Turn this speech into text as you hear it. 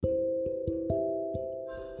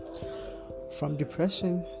From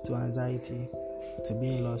depression to anxiety to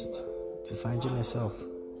being lost to finding yourself,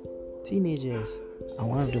 teenagers are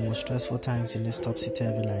one of the most stressful times in this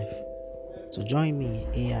topsy-turvy life. So join me,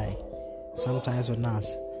 A.I, sometimes with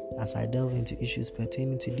Nas, as I delve into issues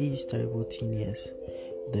pertaining to these terrible teen years,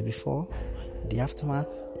 the before, the aftermath,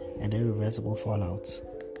 and the irreversible fallout.